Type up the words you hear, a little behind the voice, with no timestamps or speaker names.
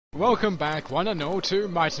Welcome back, one and all, to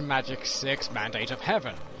Might and Magic 6 Mandate of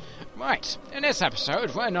Heaven. Right, in this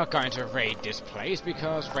episode, we're not going to raid this place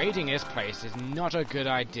because raiding this place is not a good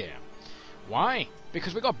idea. Why?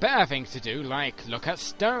 Because we've got better things to do, like look at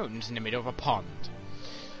stones in the middle of a pond.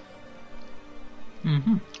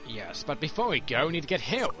 Yes, but before we go, we need to get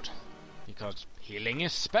healed. Because healing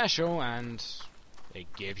is special and it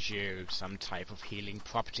gives you some type of healing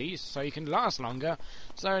properties so you can last longer,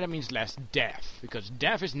 so that means less death. Because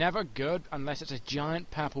death is never good unless it's a giant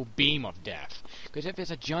purple beam of death. Because if it's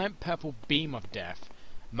a giant purple beam of death,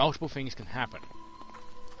 multiple things can happen.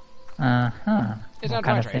 Is that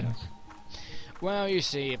right, Trader? Well, you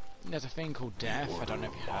see, there's a thing called death. I don't know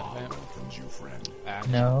if you heard of it.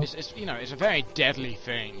 No. It's you know, it's a very deadly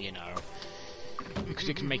thing, you know, because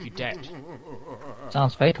it can make you dead.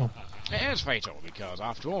 Sounds fatal. It is fatal, because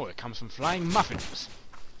after all, it comes from flying muffins.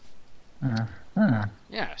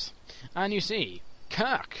 Yes. And you see,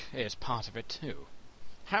 Kirk is part of it too.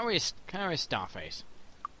 How is Starface?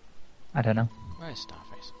 I don't know. Where is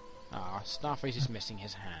Starface? Ah, Starface is missing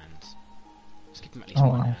his hands. Let's give him at least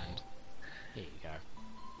one hand. Here you go.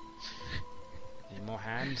 Any more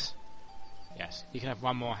hands? Yes, you can have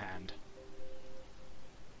one more hand.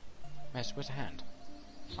 Where's the hand?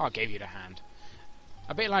 Oh, I gave you the hand.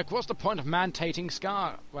 A bit like, what's the point of man-tating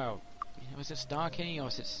Scar? Well, was it Star King or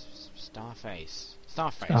was it Starface?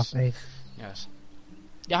 Starface. Yes.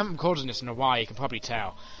 Yeah, I haven't recorded this in a while, you can probably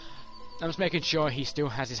tell. I'm just making sure he still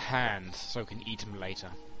has his hands, so we can eat him later.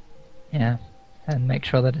 Yeah, and make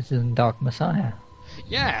sure that it isn't Dark Messiah.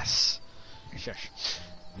 Yes! Shush.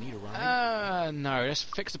 Need a ride? No, let's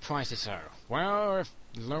fix the prices, sir. Well, if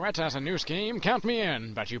Lorreta has a new scheme, count me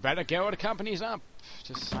in, but you better get all the companies up.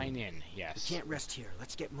 Just sign in, yes. We can't rest here.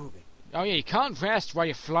 Let's get moving. Oh yeah, you can't rest while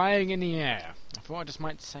you're flying in the air. I thought I just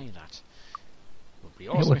might say that. Would be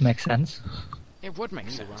awesome. It would make sense. It would make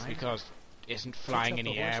sense, because isn't flying in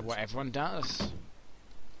the air what everyone does?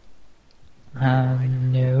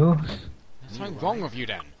 No. There's something wrong with you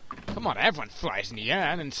then. Come on, everyone flies in the air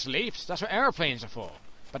and then sleeps. That's what aeroplanes are for.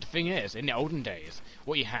 But the thing is, in the olden days,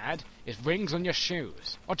 what you had is rings on your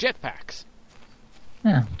shoes. Or jetpacks.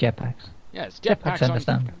 Yeah, jetpacks. Yes, Jetpacks,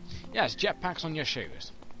 understand. Yes, jetpacks on your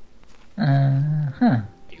shoes.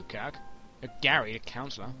 You Kirk. You're Gary, the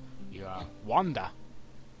counsellor. You are Wanda.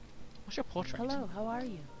 What's your portrait? Hello, how are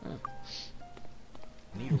you? Oh.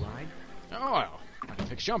 Need a ride? Oh, well, I can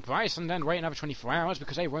fix your price and then wait another 24 hours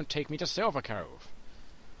because they won't take me to Silver Cove.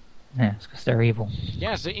 Yeah, it's because they're evil.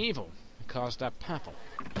 Yes, they're evil. Because they're purple.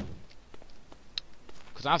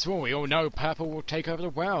 Because after all, we all know purple will take over the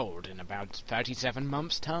world in about 37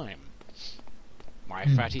 months' time. Why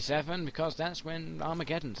 37? Because that's when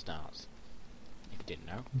Armageddon starts. If you didn't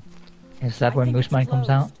know. Is that when Moose Man comes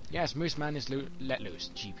out? Yes, Moose Man is let loose.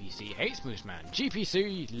 GPC hates Moose Man.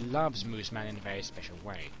 GPC loves Moose Man in a very special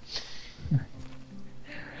way.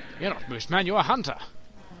 You're not Moose Man, you're a hunter.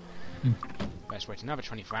 Best wait another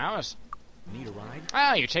 24 hours. Need a ride?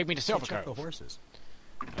 Ah, you take me to Silver Check Cove. the horses.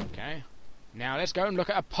 Okay. Now let's go and look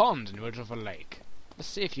at a pond in the middle of a lake. Let's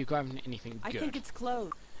see if you got anything good. I think it's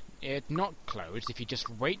closed. It's not closed if you just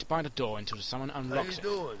wait by the door until someone unlocks it.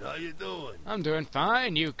 How you doing? I'm doing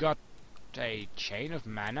fine. You've got a chain of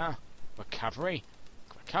mana. Recovery.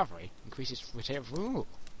 Recovery increases rate of rule.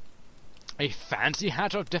 A fancy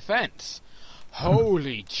hat of defense.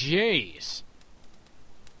 Holy jeez.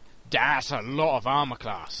 That's a lot of armor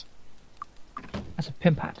class. That's a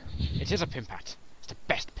pimp hat. It is a pimp hat. It's the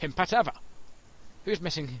best pimp hat ever. Who's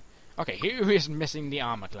missing... Okay, who is missing the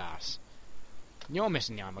armor class? You're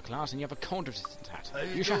missing the armor class and you have a cold resistance hat.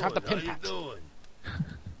 You shall have the pimp hat.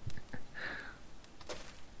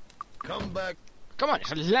 Come back. Come on,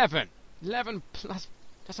 it's 11. 11 plus...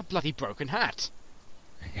 That's a bloody broken hat.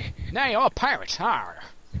 Nay, you're a pirate. Arr.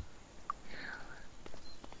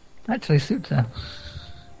 Actually suits her.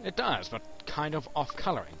 It does, but kind of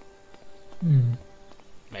off-colouring.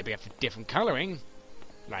 Maybe a different colouring,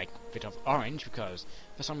 like a bit of orange, because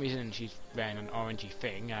for some reason she's wearing an orangey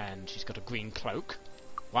thing and she's got a green cloak.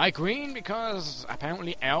 Why green? Because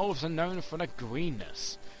apparently elves are known for their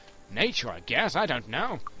greenness. Nature, I guess, I don't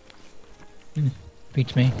know.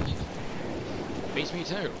 Beats me. Beats me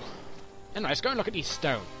too. Anyway, let's go and look at these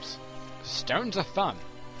stones. Stones are fun.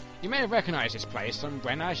 You may recognise this place from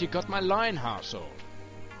when I actually got my Lionheart sword.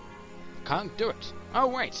 Can't do it. Oh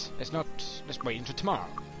wait, let's wait until tomorrow.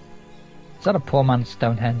 Is that a poor man's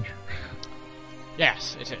Stonehenge?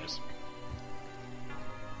 Yes, it is.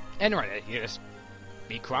 Anyway, you just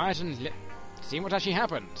be quiet and see what actually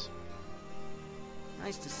happens.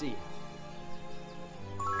 Nice to see you.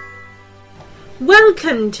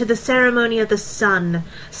 Welcome to the ceremony of the sun.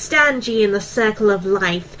 Stand ye in the circle of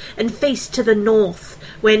life, and face to the north,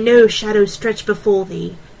 where no shadows stretch before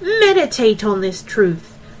thee. Meditate on this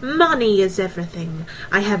truth. Money is everything.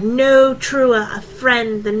 I have no truer a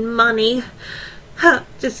friend than money. Huh,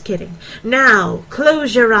 just kidding. Now,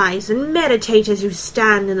 close your eyes and meditate as you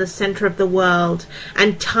stand in the center of the world,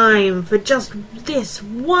 and time for just this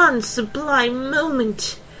one sublime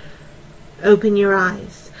moment. Open your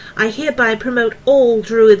eyes. I hereby promote all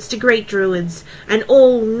Druids to Great Druids, and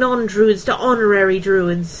all non-Druids to honorary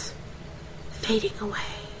Druids. Fading away.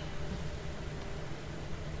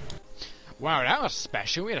 Wow, that was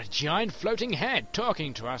special. We had a giant floating head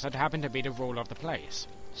talking to us that happened to be the ruler of the place.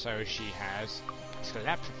 So she has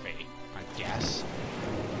telepathy, I guess.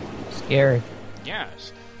 Scary.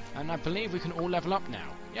 Yes. And I believe we can all level up now.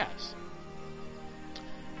 Yes.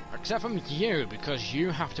 Except from you, because you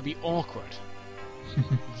have to be awkward.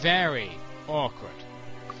 Very awkward.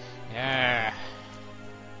 Yeah.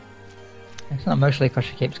 It's not mostly because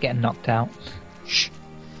she keeps getting knocked out. Shh.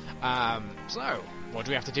 So, what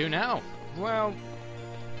do we have to do now? Well,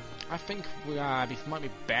 I think it might be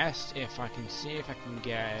best if I can see if I can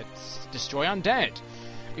get Destroy Undead.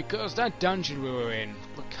 Because that dungeon we were in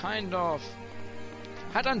kind of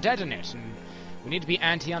had undead in it, and we need to be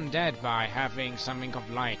anti-undead by having something of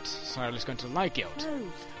light. So let's go into the Light Guild.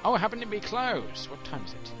 Oh, it happened to be closed. What time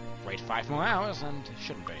is it? Wait 5 more hours, and it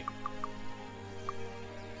shouldn't be.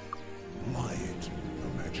 Light, the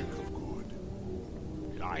magic of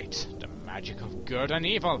good. Light, the magic of good and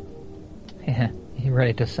evil. Yeah, he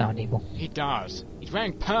really does sound evil. He does. He's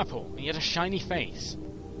wearing purple, and he has a shiny face.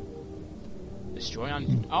 Destroy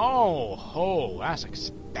on. Oh, that's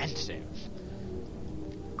expensive.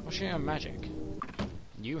 What's your magic?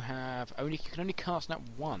 You can only cast that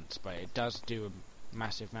once, but it does do a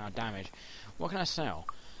massive amount of damage. What can I sell?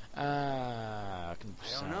 I can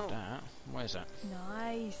sell that. What is that?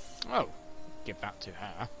 Nice. Oh, give that to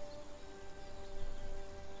her.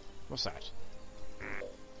 What's that?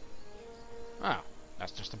 Oh,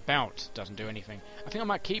 that's just a belt. Doesn't do anything. I think I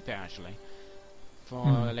might keep it actually for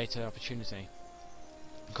a later opportunity,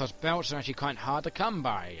 because belts are actually quite hard to come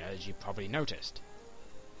by, as you probably noticed.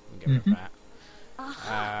 Get rid of that.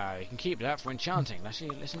 You can keep that for enchanting. Let's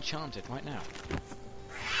enchant it right now.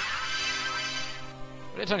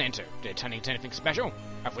 What did it turn into? Did it turn into anything special?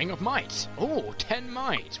 A Ring of Might. Oh, 10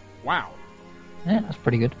 might. Wow. Yeah, that's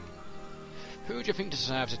pretty good. Who do you think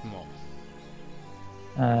deserves it more?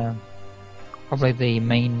 Probably the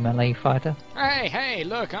main melee fighter. Hey,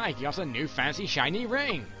 look, I got a new fancy shiny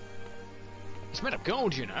ring. It's made of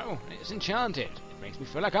gold, you know. It's enchanted. It makes me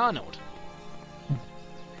feel like Arnold.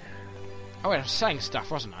 Oh, wait, I was selling stuff,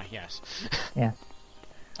 wasn't I? Yes. Yeah.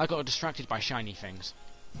 I got distracted by shiny things.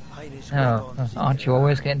 Oh, aren't you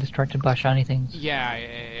always getting distracted by shiny things? Yeah,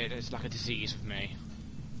 it's like a disease with me.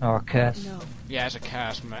 Or a curse? No. Yeah, it's a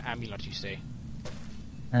curse from an amulet, you see.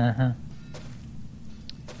 Uh-huh.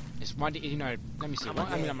 It's one, you know, let me see, what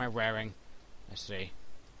amulet am I wearing? Let's see.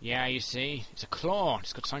 Yeah, you see, it's a claw.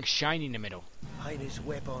 It's got something shiny in the middle. Finest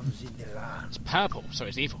weapons in the land. It's purple, so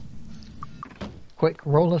it's evil. Quick,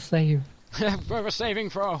 roll a save. We're a saving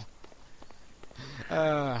throw.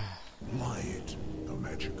 Light, the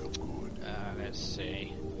magic of good. Let's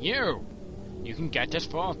see. You can get this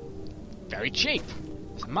for very cheap.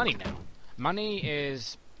 It's money now. Money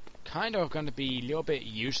is kind of going to be a little bit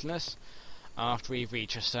useless after we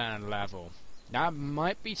reach a certain level. That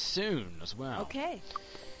might be soon as well. Okay.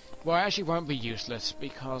 Well, it actually won't be useless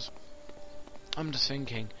because I'm just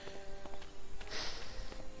thinking.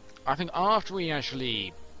 I think after we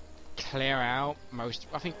actually clear out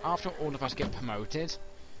I think after all of us get promoted,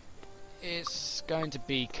 it's going to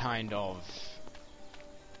be kind of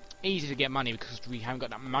easy to get money because we haven't got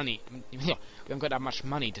that money. We haven't got that much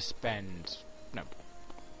money to spend. No,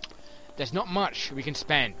 there's not much we can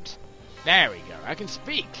spend. There we go. I can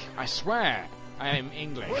speak. I swear. I am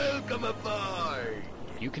English. Welcome aboard.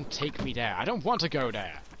 You can take me there. I don't want to go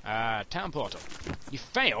there. Town portal. You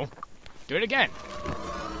fail. Do it again.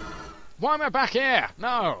 Why am I back here?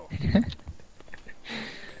 No.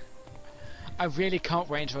 I really can't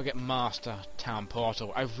wait until I get Master Town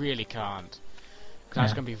Portal. I really can't.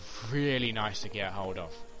 That's going to be really nice to get a hold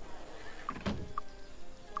of.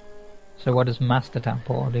 So what does Master Town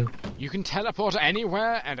Portal do? You can teleport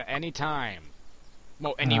anywhere and at any time.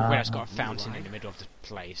 Well, anywhere that's got a fountain in the middle of the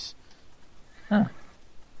place. Huh.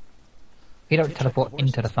 You don't teleport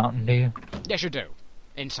into the fountain, do you? Yes, you do.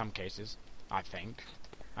 In some cases, I think.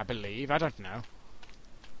 I believe. I don't know.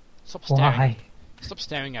 Stop staring. Why? Stop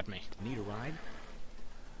staring at me. Need a ride?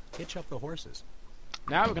 Hitch up the horses.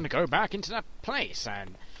 Now we're going to go back into that place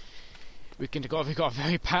and... we've got a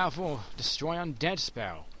very powerful Destroy Undead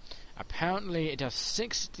spell. Apparently it does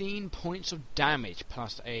 16 points of damage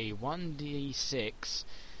plus a 1d6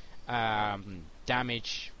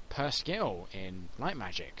 damage per skill in light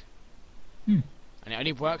magic. And it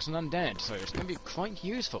only works on undead, so it's going to be quite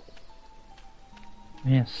useful.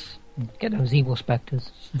 Yes. Get those evil spectres.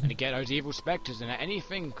 And to get those evil spectres and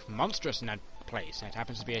anything monstrous in that place. It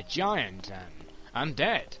happens to be a giant and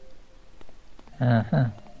undead. Uh-huh.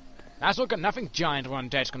 That's not nothing giant or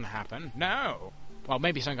undead's going to happen. No. Well,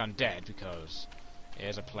 maybe something undead, because it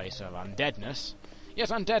is a place of undeadness.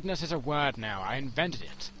 Yes, undeadness is a word now. I invented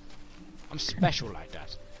it. I'm special like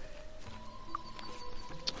that.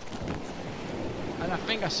 And I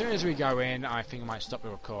think as soon as we go in, I think I might stop the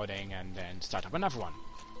recording and then start up another one.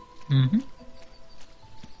 Mm-hmm.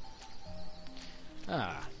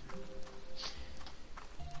 Ah.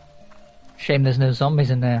 Shame there's no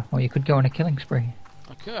zombies in there, or you could go on a killing spree.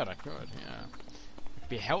 I could, yeah.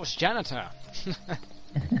 Be Hell's janitor.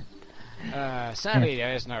 Sadly,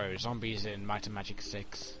 there is no zombies in Might and Magic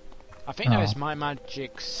 6. I think there is Might and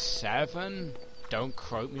Magic 7. Don't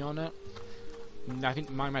quote me on it. I think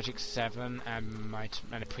Might and Magic 7 and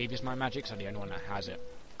the previous Might and Magics are the only one that has it.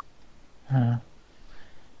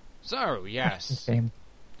 So, yes.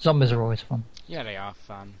 Zombies are always fun. Yeah, they are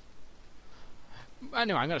fun.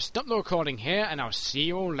 Anyway, I'm going to stop the recording here, and I'll see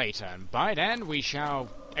you all later. And by then, we shall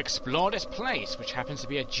explore this place, which happens to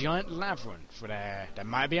be a giant labyrinth. There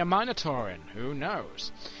might be a Minotaur in, who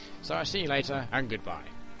knows? So I'll see you later, and goodbye.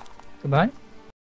 Goodbye.